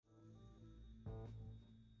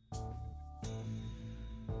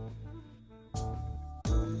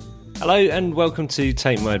Hello and welcome to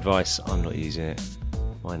Take My Advice. I'm not using it.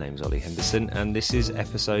 My name's Ollie Henderson and this is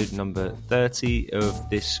episode number 30 of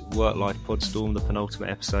this Work-Life Podstorm, the penultimate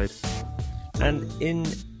episode. And in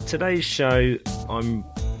today's show, I'm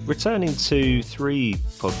returning to 3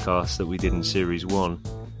 podcasts that we did in Series 1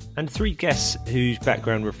 and 3 guests whose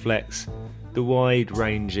background reflects the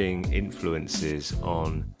wide-ranging influences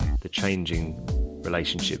on the changing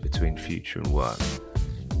relationship between future and work.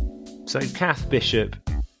 So Cath Bishop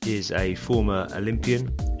is a former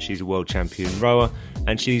Olympian, she's a world champion rower,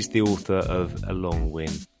 and she's the author of A Long Win,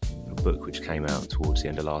 a book which came out towards the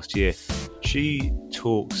end of last year. She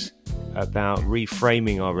talks about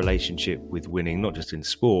reframing our relationship with winning, not just in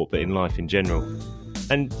sport, but in life in general.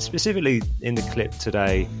 And specifically in the clip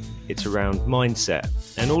today, it's around mindset.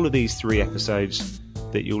 And all of these 3 episodes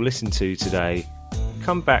that you'll listen to today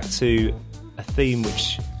come back to a theme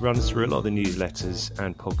which runs through a lot of the newsletters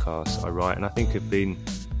and podcasts I write, and I think have been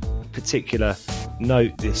particular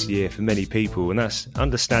note this year for many people, and that's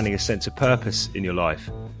understanding a sense of purpose in your life.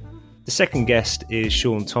 The second guest is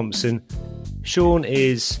Shaun Tomson. Shaun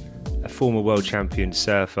is a former world champion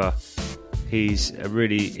surfer. He's a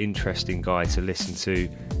really interesting guy to listen to.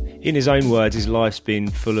 In his own words, his life's been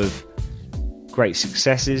full of great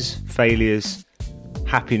successes, failures,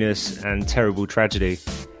 happiness and terrible tragedy.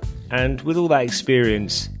 And with all that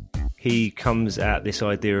experience, he comes at this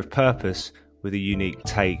idea of purpose with a unique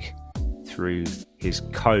take through his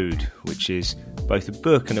code, which is both a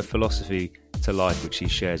book and a philosophy to life which he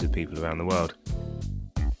shares with people around the world.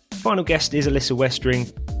 The final guest is Alyssa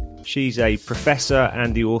Westring. She's a professor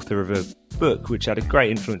and the author of a book which had a great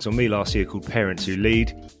influence on me last year called Parents Who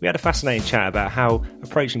Lead. We had a fascinating chat about how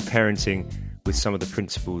approaching parenting with some of the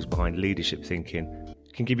principles behind leadership thinking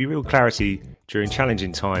can give you real clarity during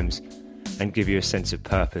challenging times and give you a sense of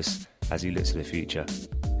purpose as you look to the future.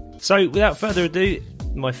 So without further ado,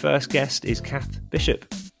 my first guest is Cath Bishop.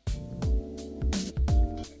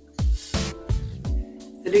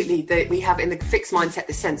 Absolutely. We have in the fixed mindset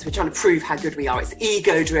this sense we're trying to prove how good we are. It's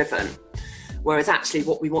ego-driven. Whereas actually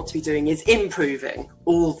what we want to be doing is improving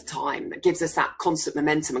all the time. That gives us that constant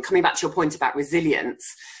momentum. And coming back to your point about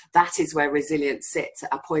resilience, that is where resilience sits,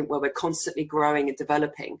 at a point where we're constantly growing and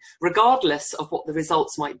developing, regardless of what the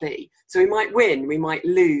results might be. So we might win, we might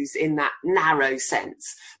lose in that narrow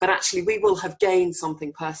sense, but actually we will have gained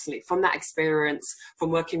something personally from that experience,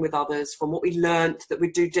 from working with others, from what we learned that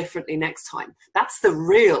we'd do differently next time. That's the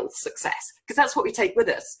real success, because that's what we take with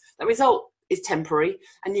us. The result is temporary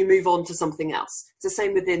and you move on to something else. It's the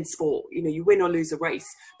same within sport. You know, you win or lose a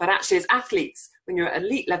race, but actually as athletes, when you're at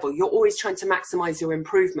elite level, you're always trying to maximize your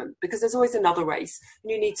improvement because there's always another race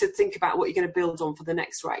and you need to think about what you're going to build on for the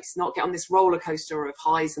next race, not get on this roller coaster of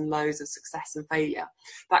highs and lows of success and failure.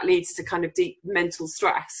 That leads to kind of deep mental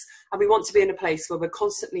stress. And we want to be in a place where we're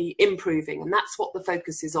constantly improving. And that's what the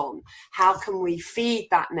focus is on. How can we feed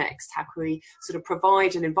that next? How can we sort of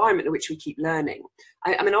provide an environment in which we keep learning?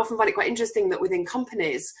 I mean, I often find it quite interesting that within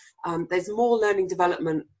companies, there's more learning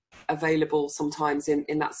development available sometimes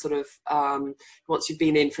in that sort of once you've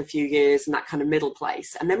been in for a few years and that kind of middle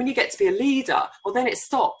place. And then when you get to be a leader, well, then it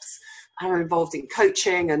stops. I'm involved in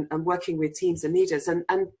coaching and working with teams and leaders. And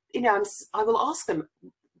you know, I will ask them,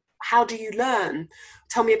 how do you learn?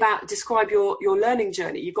 Tell me describe your learning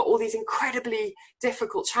journey. You've got all these incredibly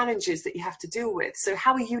difficult challenges that you have to deal with. So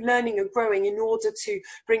how are you learning and growing in order to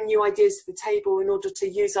bring new ideas to the table, in order to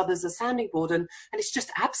use others as a sounding board? And it's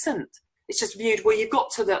just absent. It's just viewed, well, you've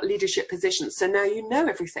got to that leadership position, so now you know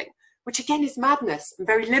everything, which again is madness and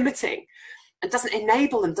very limiting and doesn't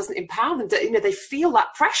enable them, doesn't empower them. You know, they feel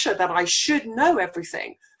that pressure that I should know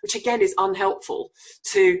everything, which again is unhelpful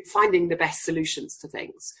to finding the best solutions to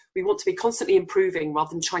things. We want to be constantly improving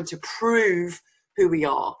rather than trying to prove who we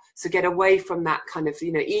are. So get away from that kind of,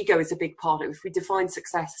 you know, ego is a big part of it. If we define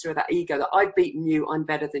success through that ego, that I've beaten you, I'm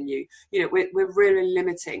better than you, you know, we're really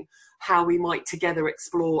limiting how we might together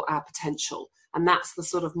explore our potential. And that's the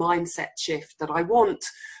sort of mindset shift that I want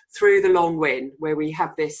through the long win, where we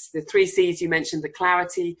have this, the 3 C's you mentioned, the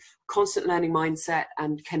clarity, constant learning mindset,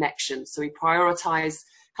 and connection. So we prioritize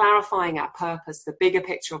clarifying our purpose, the bigger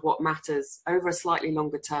picture of what matters over a slightly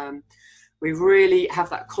longer term. We really have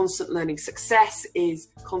that constant learning. Success is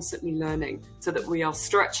constantly learning, so that we are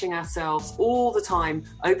stretching ourselves all the time,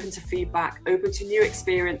 open to feedback, open to new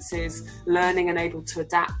experiences, learning and able to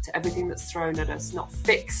adapt to everything that's thrown at us, not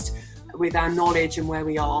fixed with our knowledge and where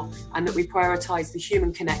we are, and that we prioritize the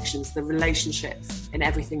human connections, the relationships in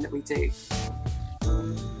everything that we do.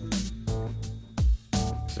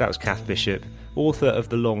 So that was Cath Bishop, author of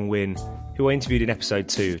The Long Win, who I interviewed in episode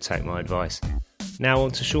 2 of Take My Advice. Now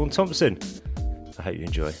on to Shaun Tomson. I hope you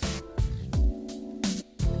enjoy.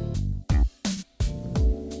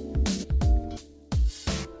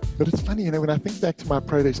 But it's funny, when I think back to my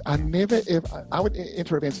pro days, I would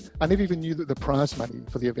enter events. I never even knew that the prize money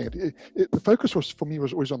for the event. The focus for me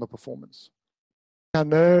was always on the performance. I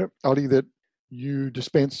know, Ollie, that you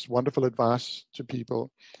dispense wonderful advice to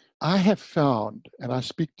people. I have found, and I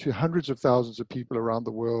speak to hundreds of thousands of people around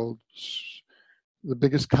the world, the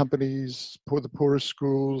biggest companies, the poorest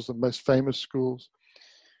schools, the most famous schools.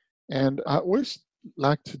 And I always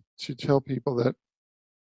like to tell people that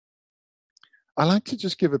I like to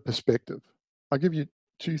just give a perspective. I'll give you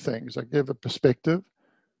two things. I give a perspective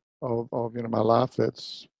of my life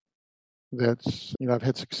that's I've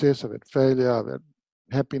had success, I've had failure, I've had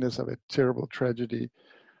happiness, I've had terrible tragedy.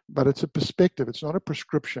 But it's a perspective. It's not a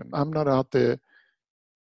prescription. I'm not out there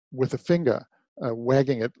with a finger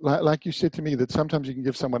wagging it. Like you said to me, that sometimes you can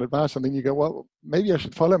give someone advice and then you go, well, maybe I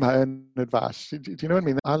should follow my own advice. Do you know what I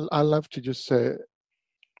mean? I love to just say,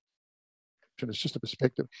 it's just a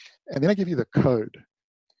perspective. And then I give you the code,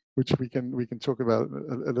 which we can talk about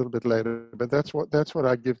a little bit later. But that's what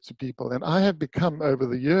I give to people. And I have become, over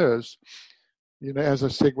the years, as I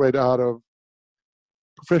segued out of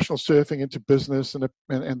professional surfing into business and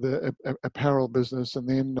the apparel business, and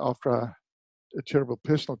then after a terrible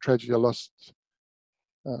personal tragedy, I lost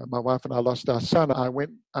my wife and I lost our son. I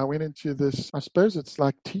went into this. I suppose it's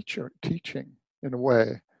like teaching in a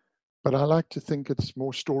way, but I like to think it's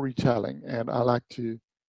more storytelling, and I like to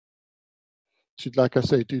like I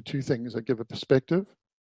say, do two things. I give a perspective,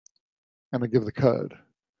 and I give the code.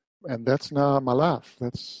 And that's now my life.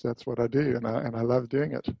 That's what I do, and I love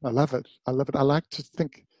doing it. I love it. I like to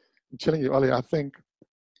think. I'm telling you, Ollie, I think.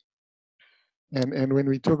 And when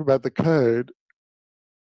we talk about the code,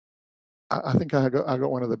 I think I got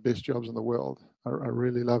one of the best jobs in the world. I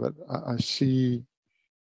really love it. I see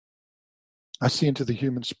into the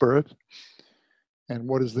human spirit, and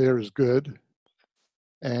what is there is good.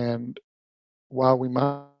 And while we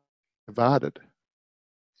might be divided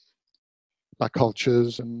by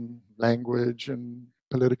cultures and language and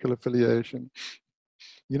political affiliation,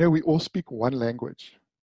 we all speak one language.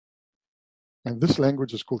 And this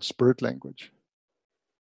language is called spirit language.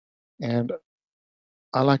 And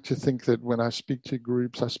I like to think that when I speak to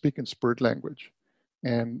groups, I speak in spirit language.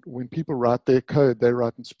 And when people write their code, they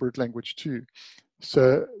write in spirit language too.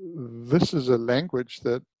 So this is a language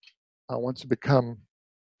that I want to become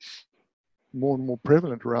more and more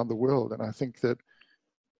prevalent around the world. And I think that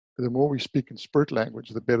the more we speak in spirit language,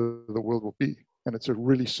 the better the world will be. And it's a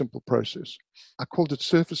really simple process. I called it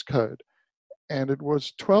Surfer's Code. And it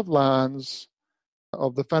was 12 lines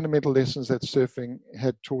of the fundamental lessons that surfing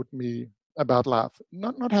had taught me about life.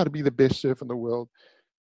 Not how to be the best surfer in the world,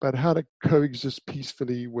 but how to coexist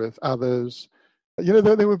peacefully with others.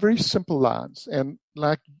 They were very simple lines. And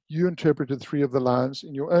like you interpreted 3 of the lines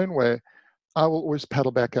in your own way, I will always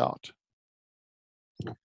paddle back out.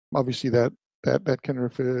 Obviously, that can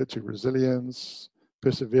refer to resilience,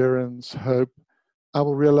 perseverance, hope. I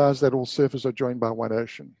will realize that all surfers are joined by one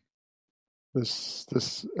ocean.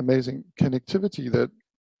 This amazing connectivity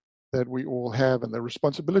that we all have, and the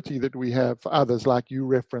responsibility that we have for others, like you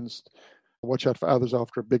referenced, watch out for others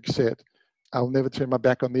after a big set. I'll never turn my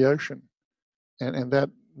back on the ocean. And that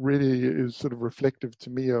really is sort of reflective to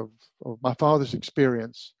me of my father's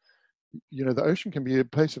experience. The ocean can be a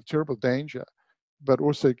place of terrible danger, but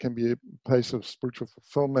also it can be a place of spiritual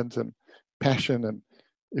fulfillment and passion. And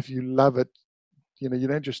if you love it, you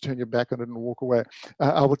don't just turn your back on it and walk away.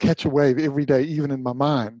 I will catch a wave every day, even in my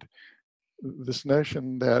mind. This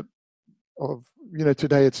notion that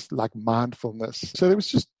today it's like mindfulness. So there was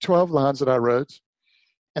just 12 lines that I wrote,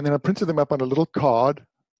 and then I printed them up on a little card,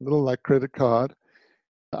 a little like credit card.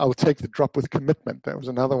 I will take the drop with commitment. That was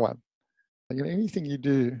another one. Anything you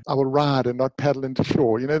do, I will ride and not paddle into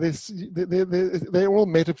shore. They're all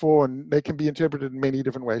metaphor, and they can be interpreted in many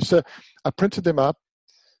different ways. So I printed them up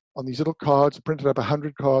on these little cards. I printed up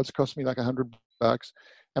 100 cards, cost me like $100,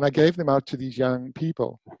 and I gave them out to these young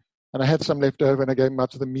people. And I had some left over, and I gave them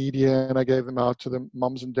out to the media, and I gave them out to the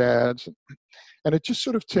moms and dads. And it just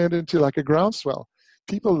sort of turned into like a groundswell.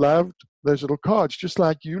 People loved those little cards, just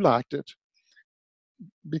like you liked it.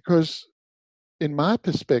 Because in my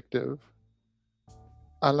perspective,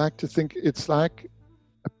 I like to think it's like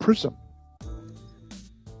a prism.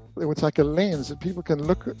 It's like a lens that people can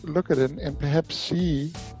look at it and perhaps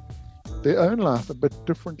see their own life a bit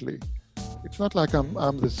differently. It's not like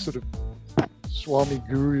I'm this sort of Swami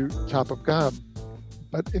guru type of guy,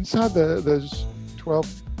 but inside those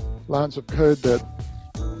 12 lines of code that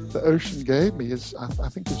the ocean gave me I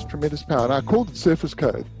think is tremendous power. And I called it Surfer's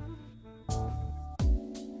Code.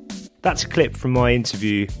 That's a clip from my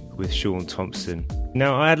interview with Sean Thompson.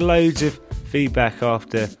 Now, I had loads of feedback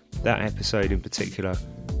after that episode in particular,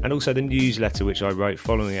 and also the newsletter which I wrote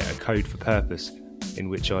following it, A Code for Purpose, in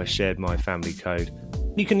which I shared my family code.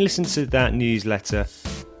 You can listen to that newsletter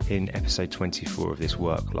in episode 24 of this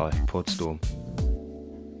Work Life Podstorm.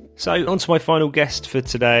 So on to my final guest for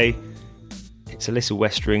today. It's Alyssa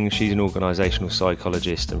Westring. She's an organisational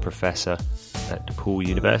psychologist and professor at DePaul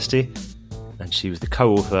University, and she was the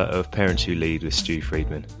co-author of Parents Who Lead with Stu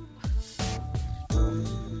Friedman.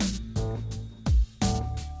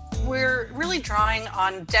 We're really drawing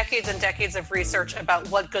on decades and decades of research about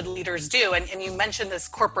what good leaders do. And you mentioned this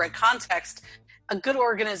corporate context. A good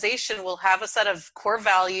organization will have a set of core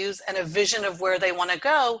values and a vision of where they want to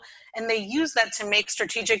go, and they use that to make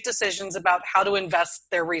strategic decisions about how to invest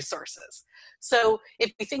their resources. So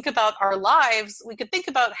if we think about our lives, we could think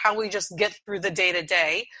about how we just get through the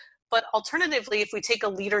day-to-day. But alternatively, if we take a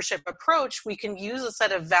leadership approach, we can use a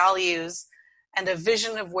set of values and a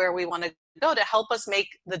vision of where we want to go to help us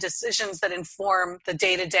make the decisions that inform the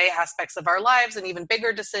day-to-day aspects of our lives and even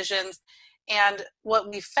bigger decisions. And what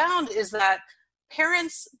we found is that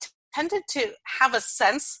parents tended to have a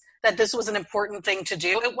sense that this was an important thing to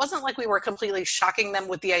do. It wasn't like we were completely shocking them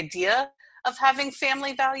with the idea of having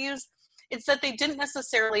family values. It's that they didn't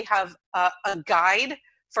necessarily have a guide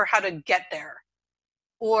for how to get there,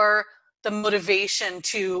 or the motivation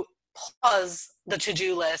to pause the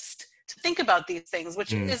to-do list to think about these things,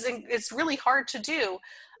 which it's really hard to do.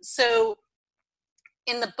 So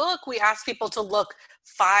in the book, we ask people to look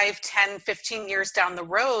 5, 10, 15 years down the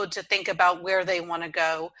road to think about where they want to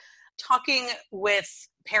go. Talking with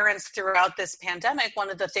parents throughout this pandemic, one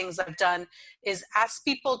of the things I've done is ask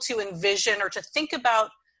people to envision or to think about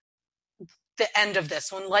the end of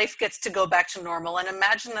this, when life gets to go back to normal, and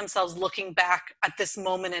imagine themselves looking back at this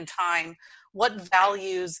moment in time. What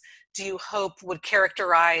values do you hope would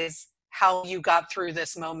characterize how you got through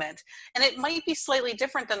this moment? And it might be slightly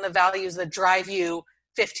different than the values that drive you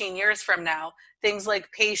 15 years from now. Things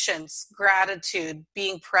like patience, gratitude,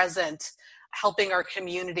 being present, helping our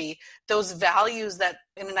community. Those values that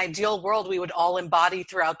in an ideal world we would all embody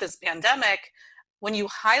throughout this pandemic. When you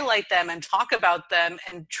highlight them and talk about them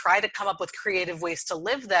and try to come up with creative ways to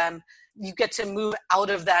live them, you get to move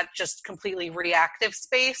out of that just completely reactive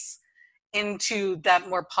space into that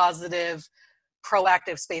more positive,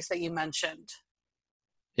 proactive space that you mentioned.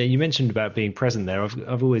 Yeah, you mentioned about being present there.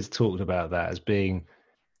 I've always talked about that as being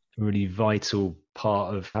a really vital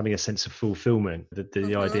part of having a sense of fulfillment,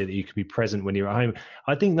 the idea that you can be present when you're at home.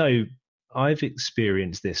 I think, though, I've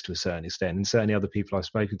experienced this to a certain extent, and certainly other people I've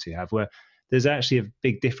spoken to have, where there's actually a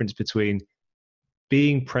big difference between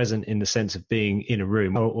being present in the sense of being in a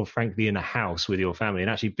room or frankly in a house with your family,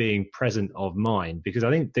 and actually being present of mind. Because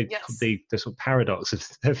I think the sort of paradox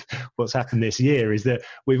of what's happened this year is that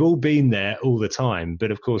we've all been there all the time.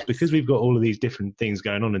 But of course, because we've got all of these different things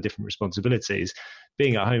going on and different responsibilities,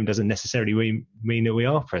 being at home doesn't necessarily mean that we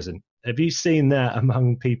are present. Have you seen that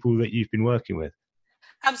among people that you've been working with?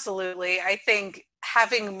 Absolutely. I think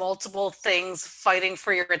having multiple things fighting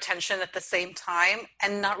for your attention at the same time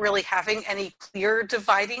and not really having any clear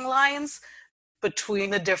dividing lines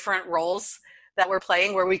between the different roles that we're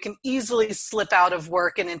playing, where we can easily slip out of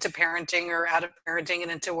work and into parenting, or out of parenting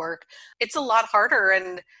and into work. It's a lot harder.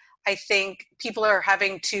 And I think people are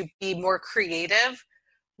having to be more creative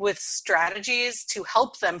with strategies to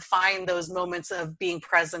help them find those moments of being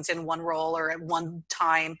present in one role or at one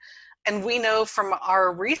time. And we know from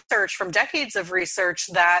our research, from decades of research,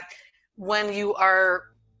 that when you are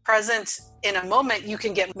present in a moment, you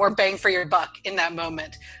can get more bang for your buck in that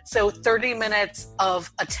moment. So 30 minutes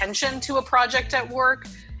of attention to a project at work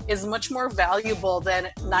is much more valuable than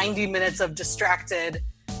 90 minutes of distracted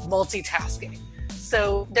multitasking.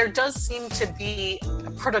 So there does seem to be a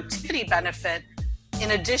productivity benefit in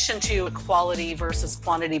addition to a quality versus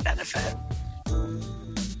quantity benefit.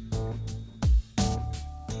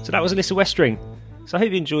 So that was Alyssa Westring. So I hope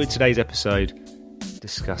you enjoyed today's episode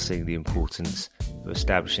discussing the importance of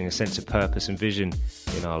establishing a sense of purpose and vision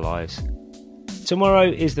in our lives. Tomorrow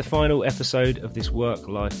is the final episode of this Work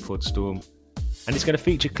Life Podstorm, and it's going to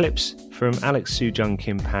feature clips from Alex Soojung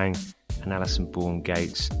Kim Pang and Alison Bourne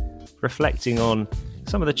Gates, reflecting on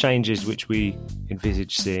some of the changes which we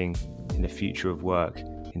envisage seeing in the future of work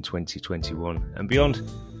in 2021 and beyond.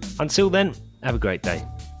 Until then, have a great day.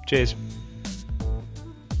 Cheers.